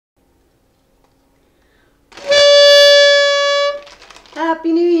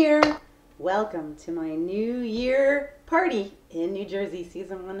Happy New Year! Welcome to my New Year party in New Jersey,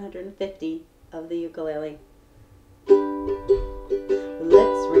 season 150 of the ukulele.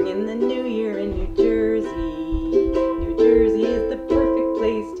 Let's ring in the New Year in New Jersey. New Jersey is the perfect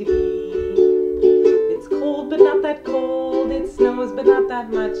place to be. It's cold but not that cold, it snows but not that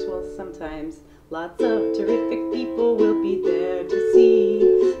much. Well, sometimes lots of terrific people will be there to see.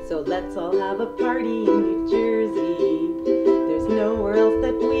 So let's all have a party in New Jersey. There's nowhere else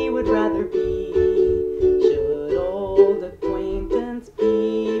that we would rather be. Should old acquaintance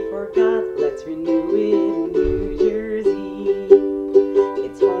be forgot, let's renew it in New Jersey.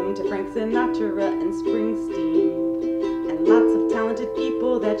 It's home to Frank Sinatra and Springsteen, and lots of talented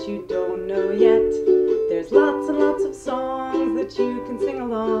people that you don't know yet. There's lots and lots of songs that you can sing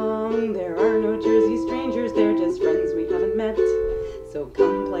along. There are no Jersey strangers, they're just friends we haven't met. So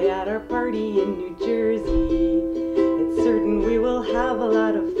come play at our party in New Jersey. It's certain we will have a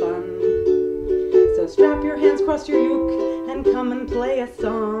lot of fun. So strap your hands, cross your uke, and come and play a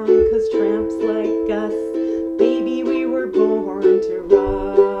song. 'Cause tramps like us, baby, we were born to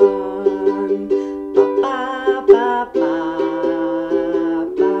run. Ba ba ba ba.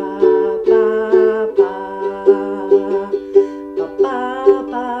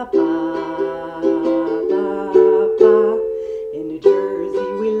 In New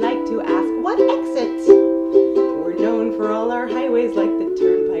Jersey, we like to ask, what exit? We're known for all our highways like the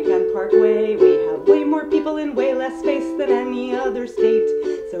Turnpike and Parkway. We have way more people in way less space than any other state.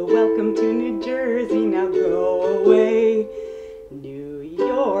 So welcome to New Jersey, now go away. New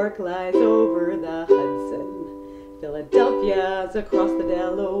York lies over the Hudson. Philadelphia's across the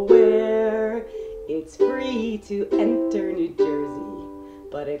Delaware. It's free to enter New Jersey,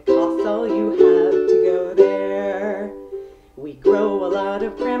 but it costs all you have to go there. We grow a lot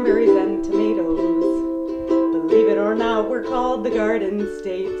of cranberries and tomatoes. Believe it or not, we're called the Garden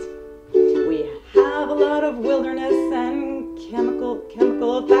State. We have a lot of wilderness and chemical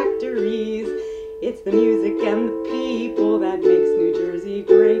factories. It's the music and the people that makes New Jersey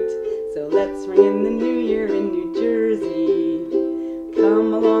great. So let's ring in the New Year in New Jersey.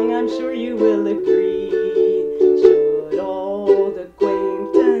 Come along, I'm sure you will agree. Should old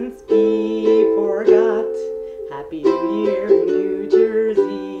acquaintance be forgot, Happy New Year in New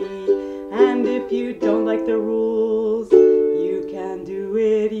Jersey. And if you don't like the rules, you can do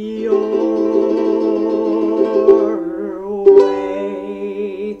it your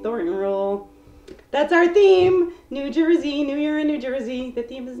way. Thornton rule. That's our theme. New Jersey, New Year in New Jersey. The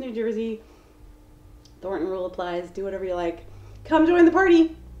theme is New Jersey. Thornton rule applies. Do whatever you like. Come join the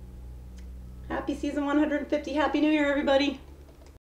party. Happy season 150. Happy New Year, everybody.